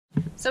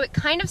So it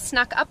kind of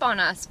snuck up on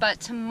us, but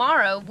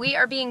tomorrow we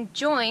are being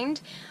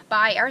joined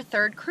by our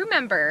third crew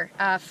member,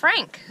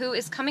 Frank, who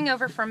is coming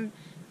over from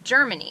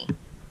Germany.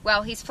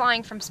 Well, he's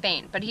flying from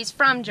Spain, but he's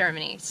from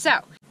Germany.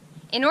 So,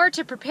 in order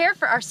to prepare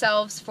for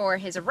ourselves for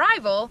his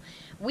arrival,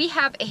 we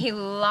have a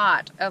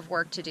lot of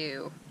work to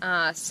do.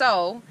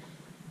 So,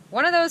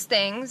 one of those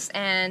things,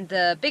 and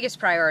the biggest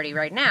priority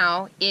right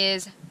now,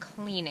 is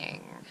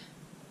cleaning.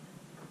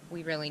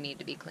 We really need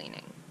to be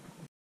cleaning.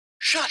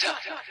 Shut up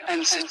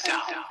and sit down.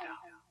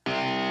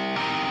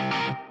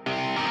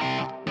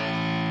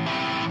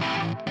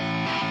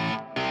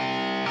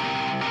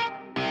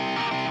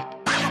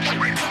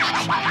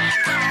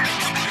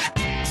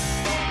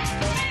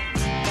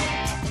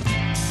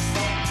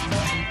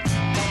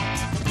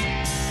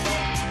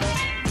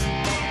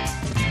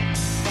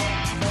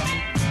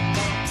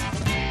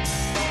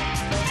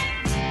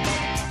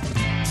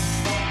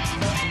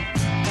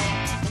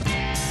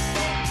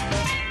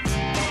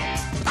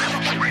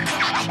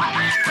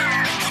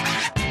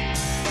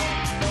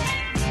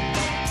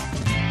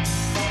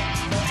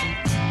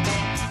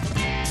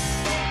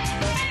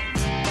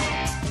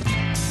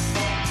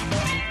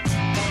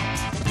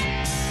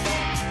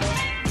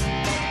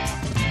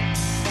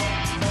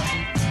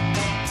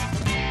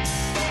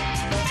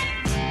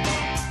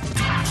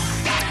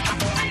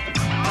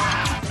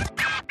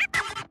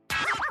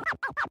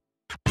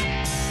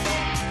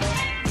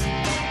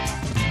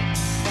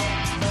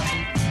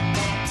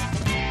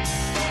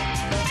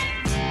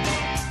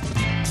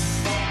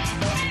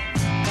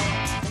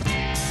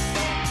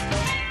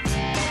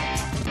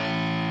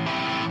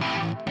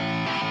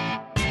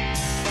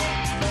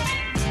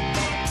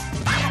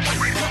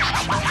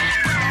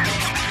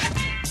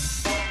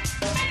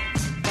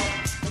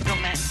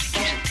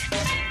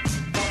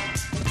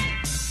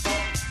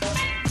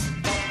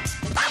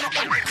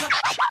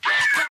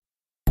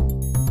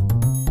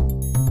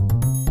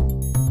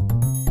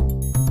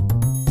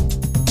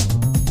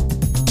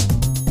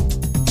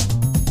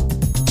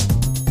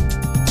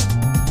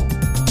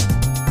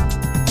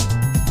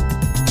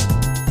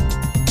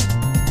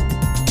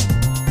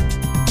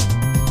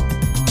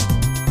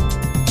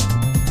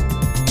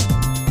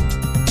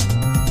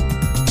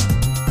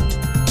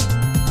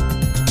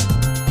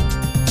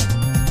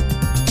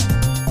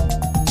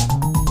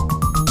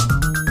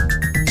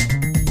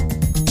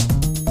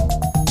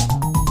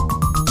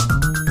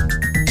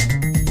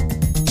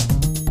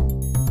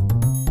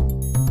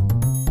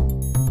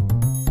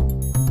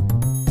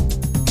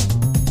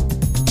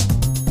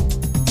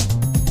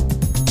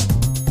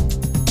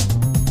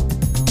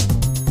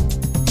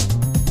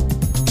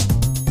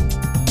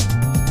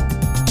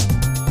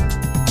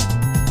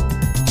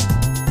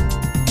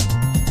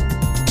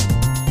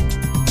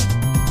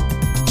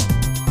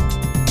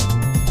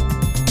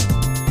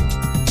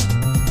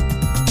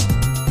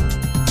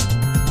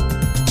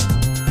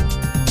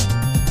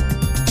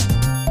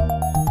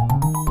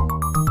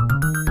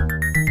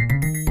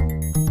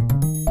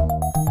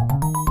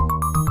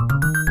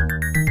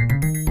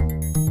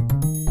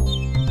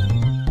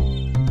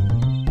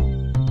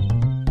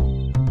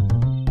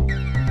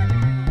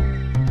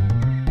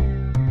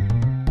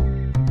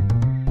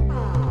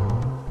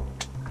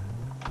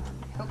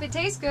 It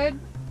tastes good.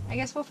 I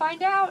guess we'll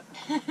find out.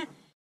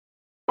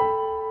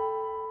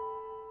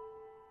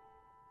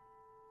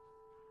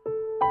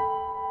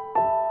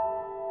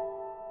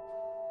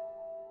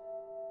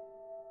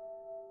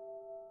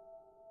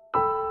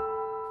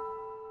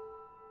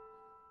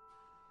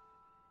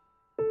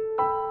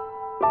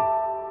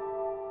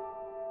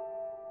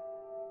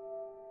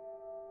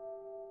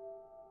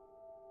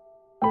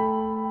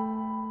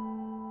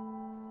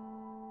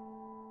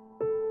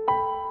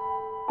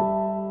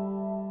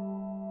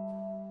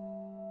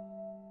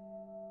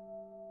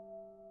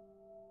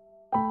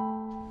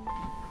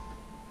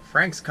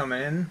 Frank's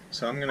coming in,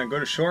 so I'm gonna go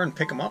to shore and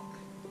pick him up.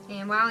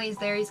 And while he's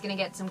there, he's gonna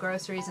get some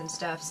groceries and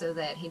stuff so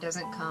that he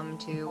doesn't come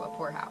to a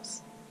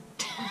poorhouse.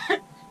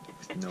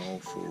 With no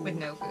food. With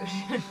no food.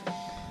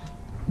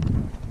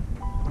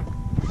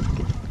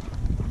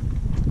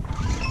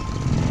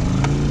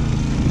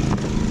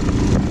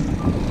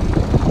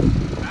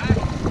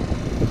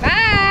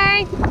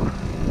 Bye!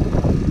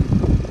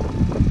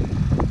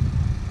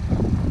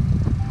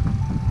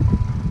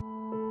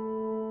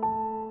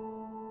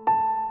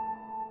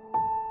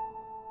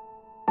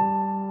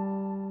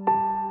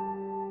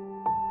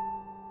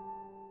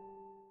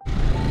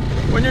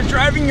 When you're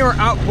driving your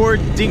outboard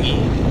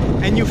dinghy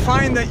and you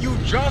find that you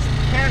just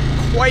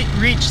can't quite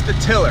reach the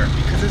tiller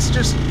because it's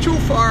just too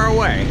far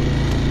away,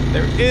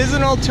 there is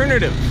an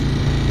alternative.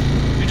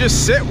 You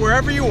just sit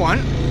wherever you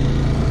want,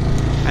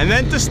 and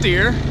then to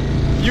steer,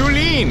 you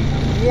lean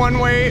one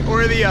way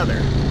or the other,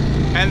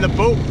 and the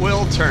boat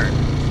will turn.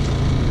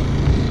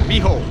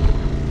 Behold,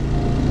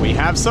 we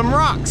have some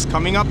rocks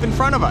coming up in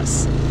front of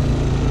us.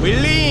 We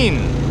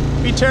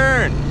lean, we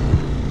turn,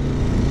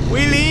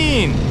 we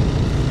lean,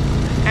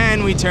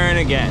 and we turn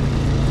again.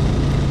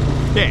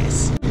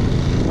 Yes,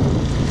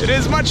 it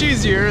is much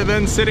easier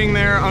than sitting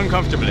there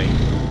uncomfortably.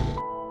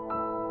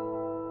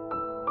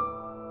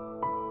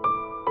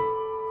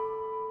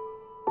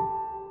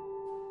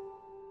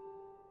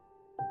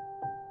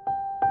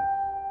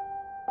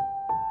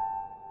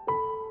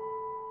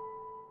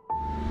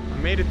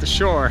 made it to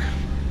shore,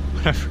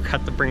 but I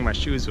forgot to bring my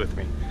shoes with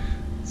me.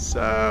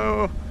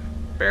 So,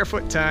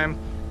 barefoot time.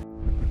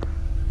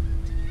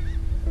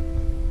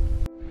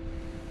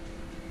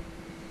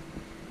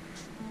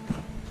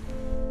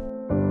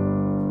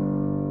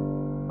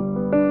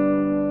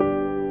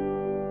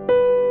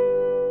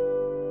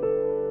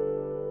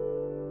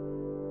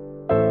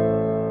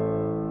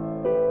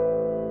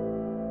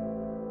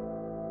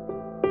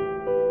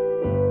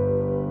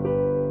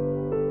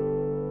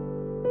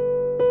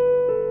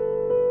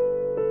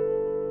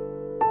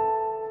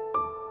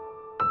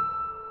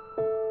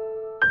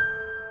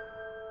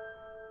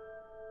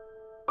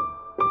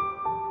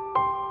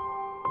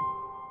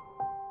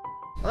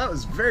 Well, that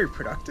was very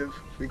productive.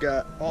 We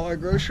got all our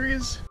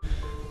groceries.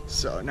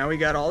 So now we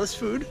got all this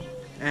food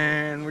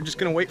and we're just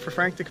gonna wait for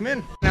Frank to come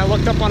in. And I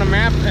looked up on a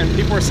map and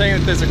people were saying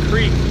that there's a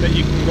creek that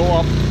you can go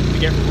up to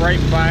get right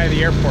by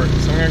the airport.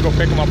 So I'm gonna go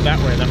pick him up that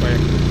way. That way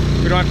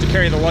we don't have to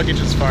carry the luggage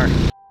as far.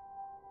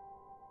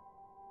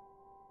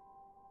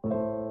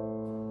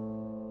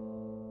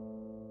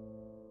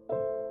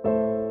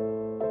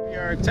 We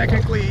are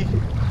technically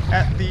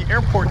at the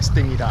airport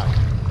dinghy dock.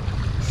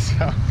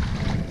 So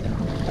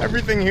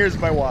everything here is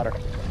by water.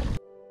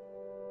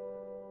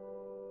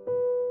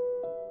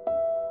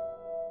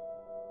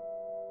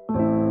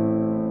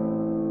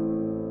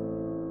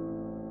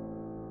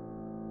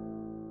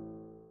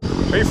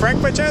 Are you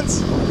Frank by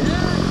chance? Yeah.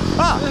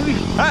 Ah,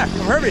 hi, I'm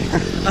Herbie.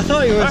 I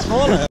thought you were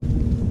smaller.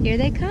 Here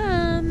they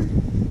come.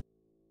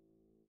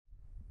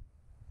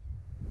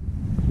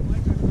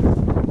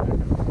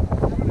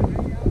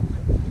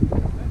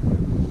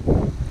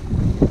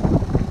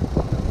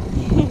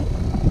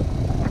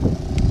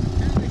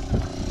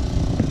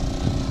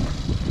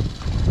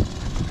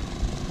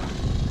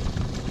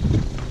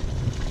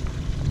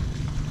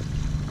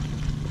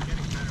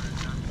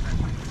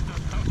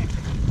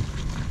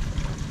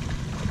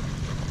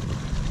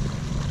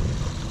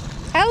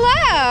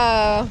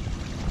 Hello!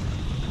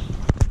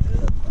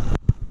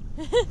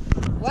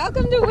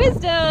 Welcome to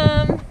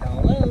Wisdom!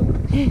 Hello.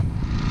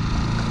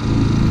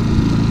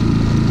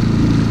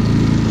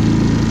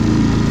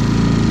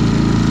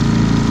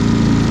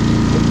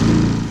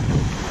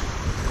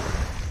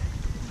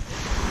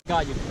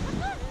 Got you.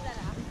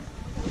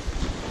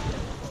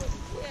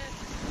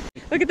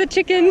 Look at the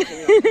chicken!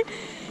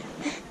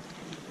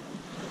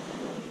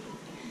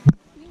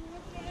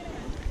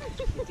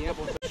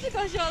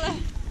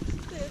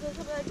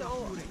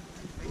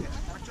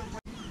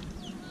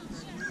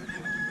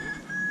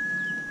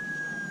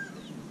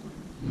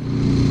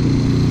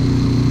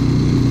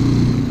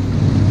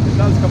 It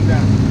does come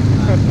down.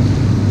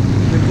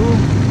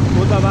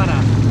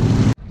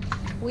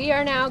 We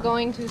are now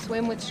going to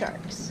swim with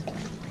sharks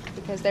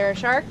because there are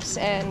sharks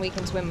and we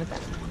can swim with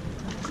them.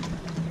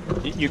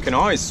 You can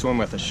always swim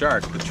with a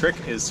shark. The trick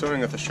is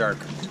swimming with a shark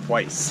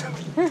twice.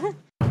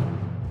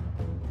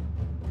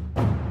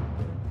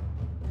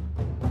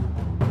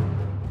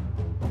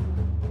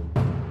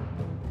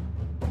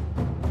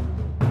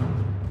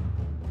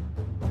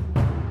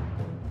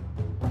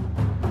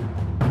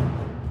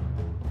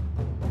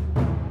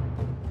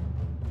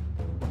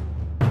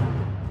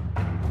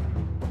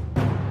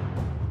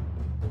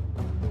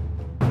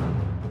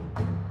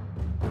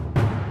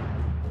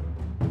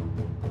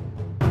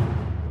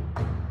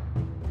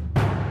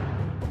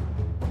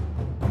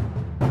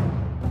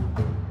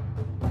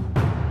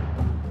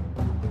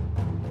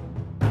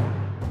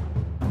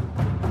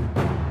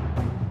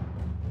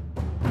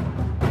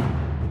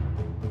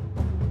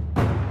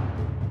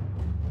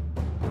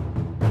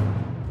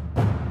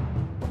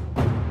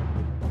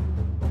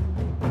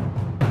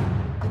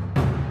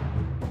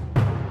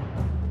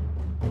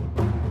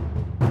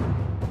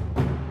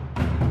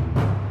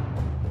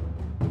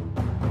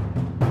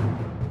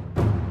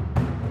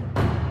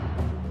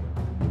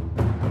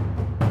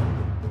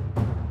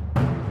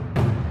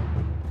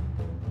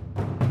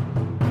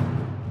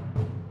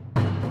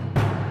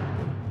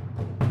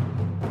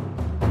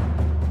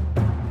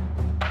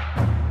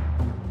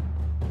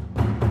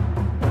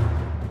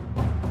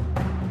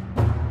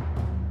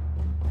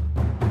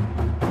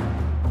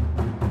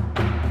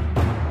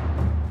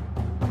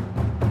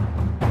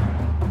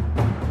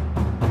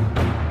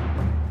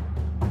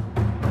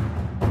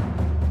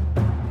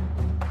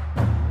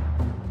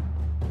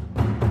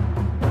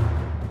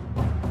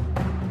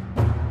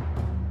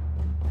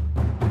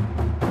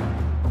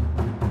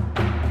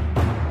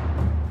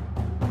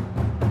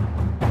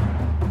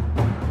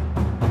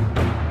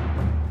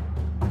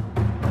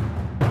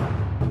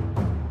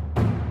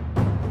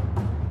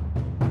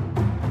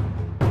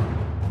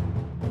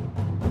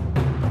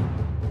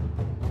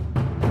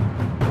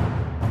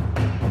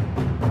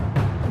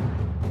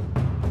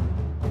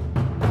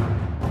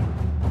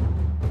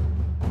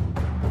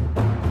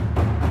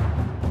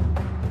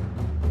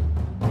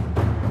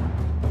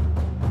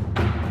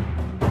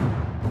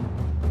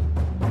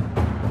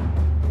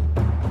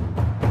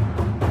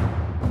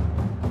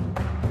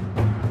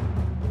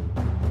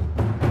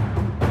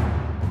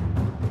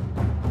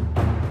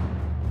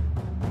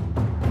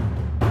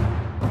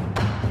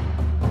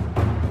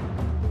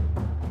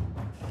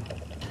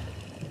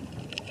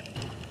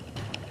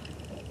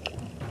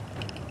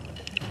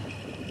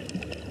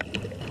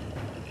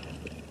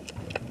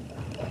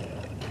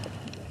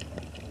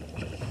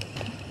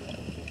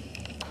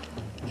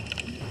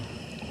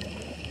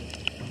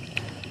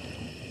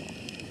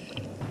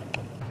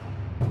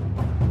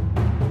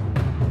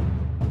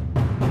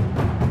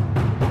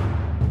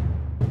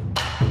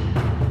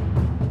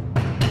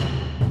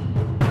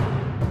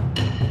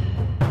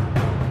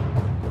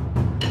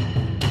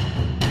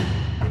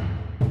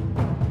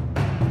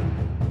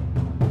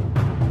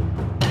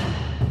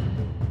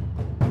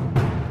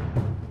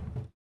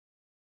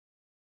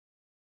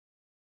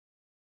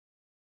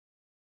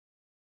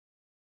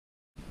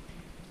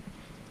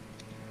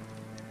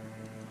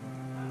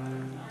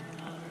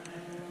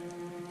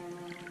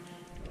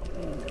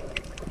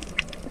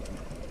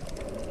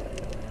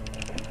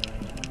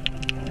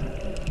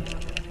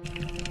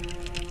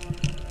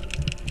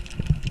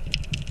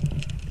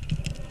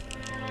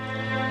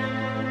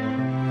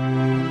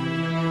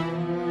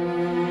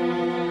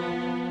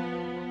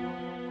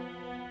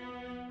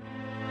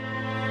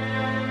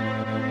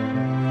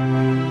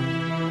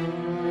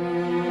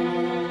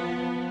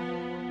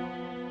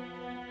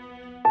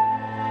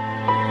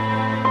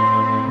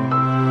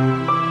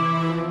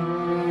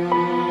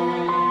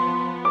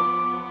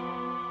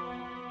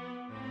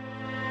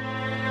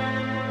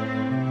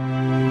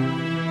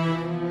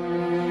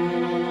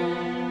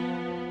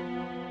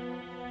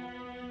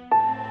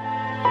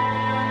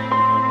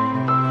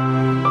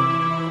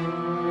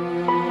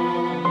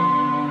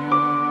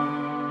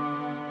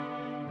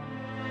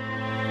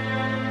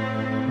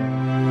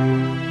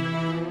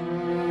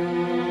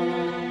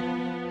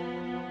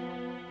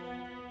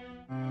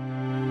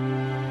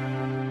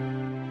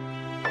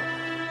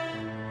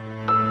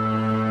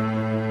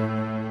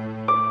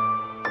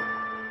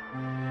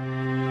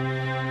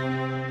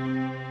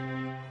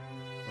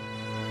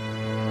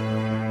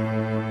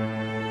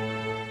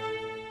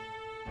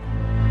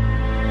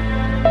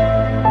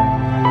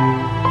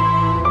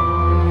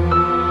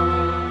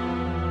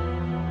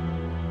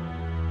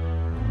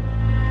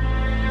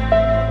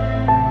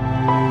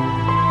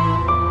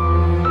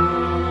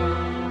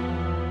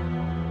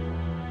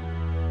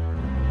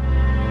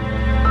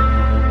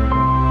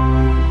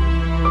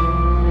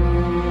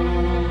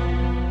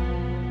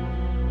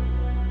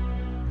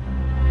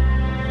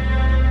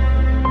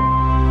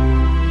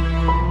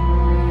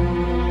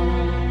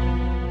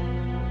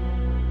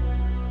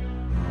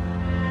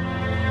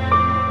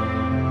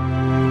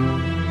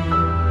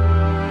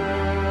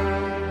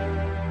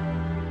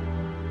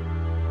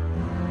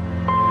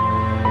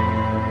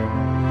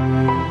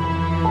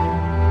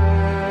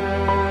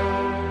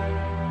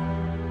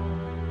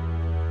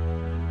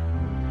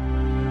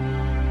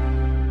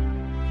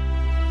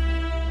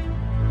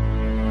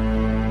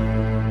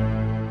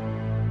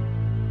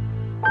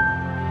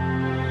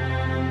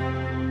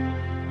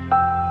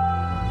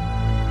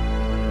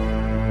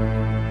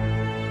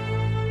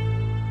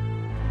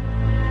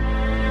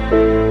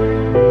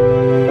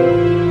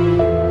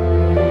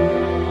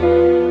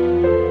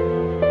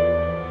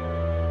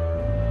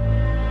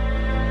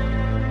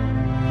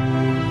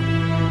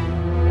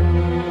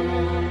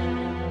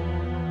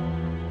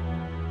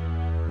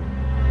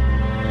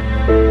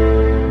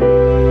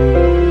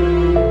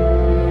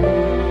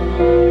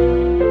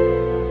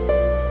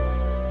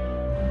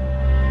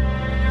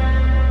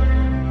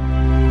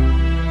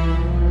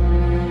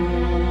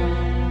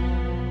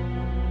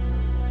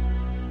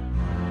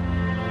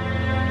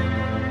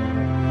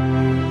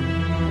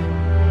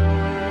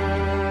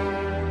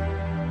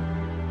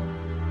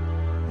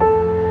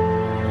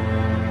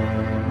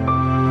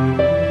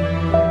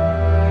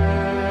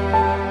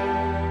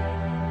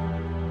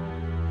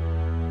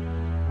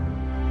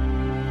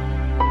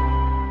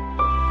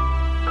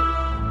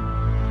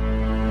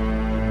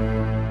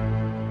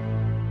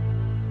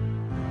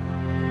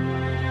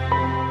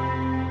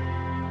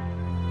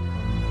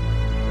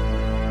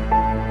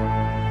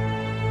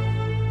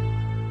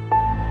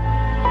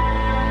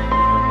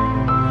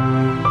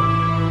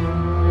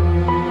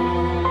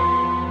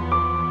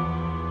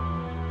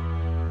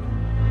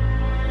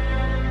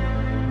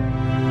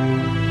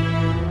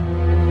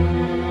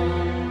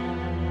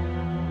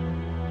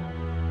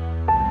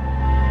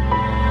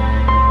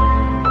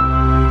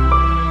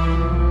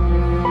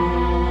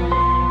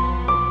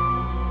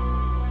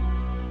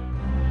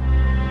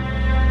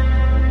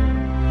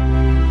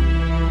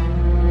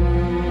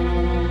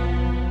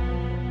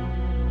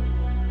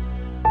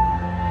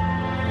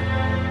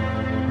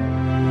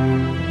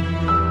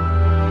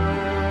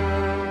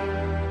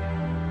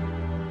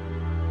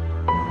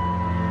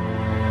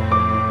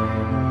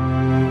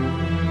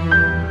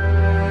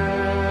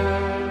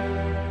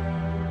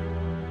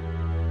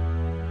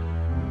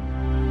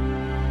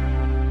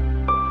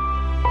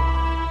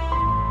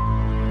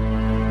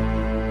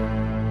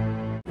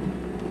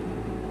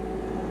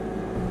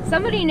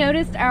 Somebody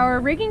noticed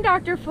our rigging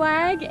doctor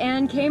flag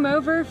and came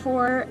over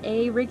for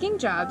a rigging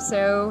job,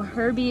 so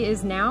Herbie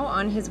is now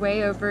on his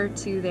way over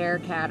to their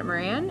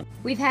catamaran.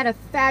 We've had a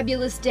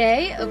fabulous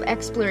day of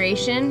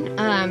exploration.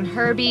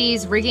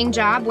 Herbie's rigging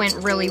job went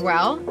really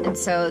well, and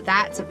so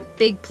that's a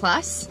big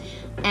plus.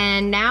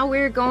 And now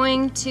we're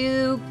going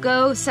to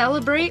go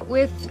celebrate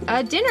with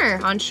a dinner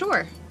on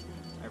shore.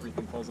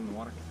 Everything falls in the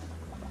water.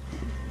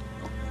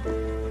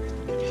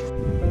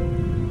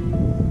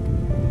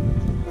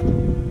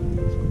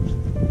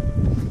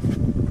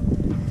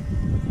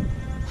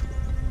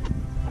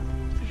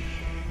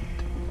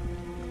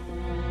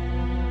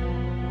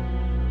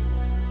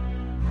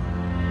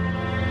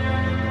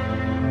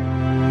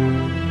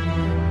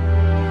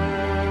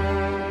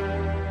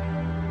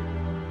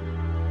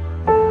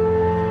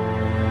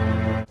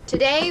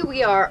 Today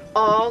we are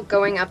all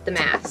going up the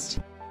mast.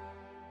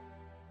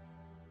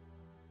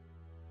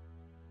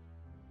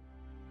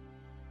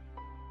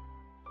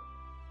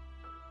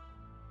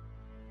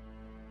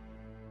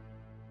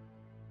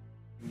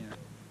 Yeah.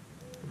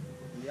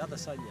 On the other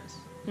side, yes.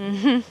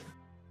 Mm-hmm.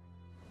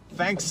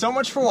 Thanks so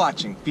much for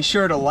watching. Be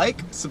sure to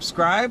like,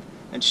 subscribe,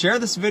 and share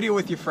this video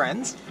with your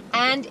friends.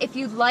 And if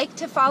you'd like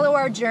to follow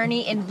our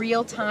journey in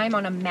real time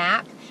on a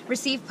map,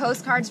 receive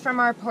postcards from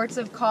our ports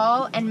of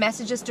call, and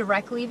message us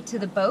directly to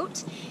the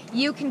boat,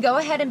 you can go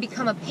ahead and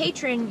become a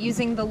patron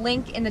using the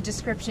link in the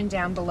description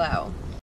down below.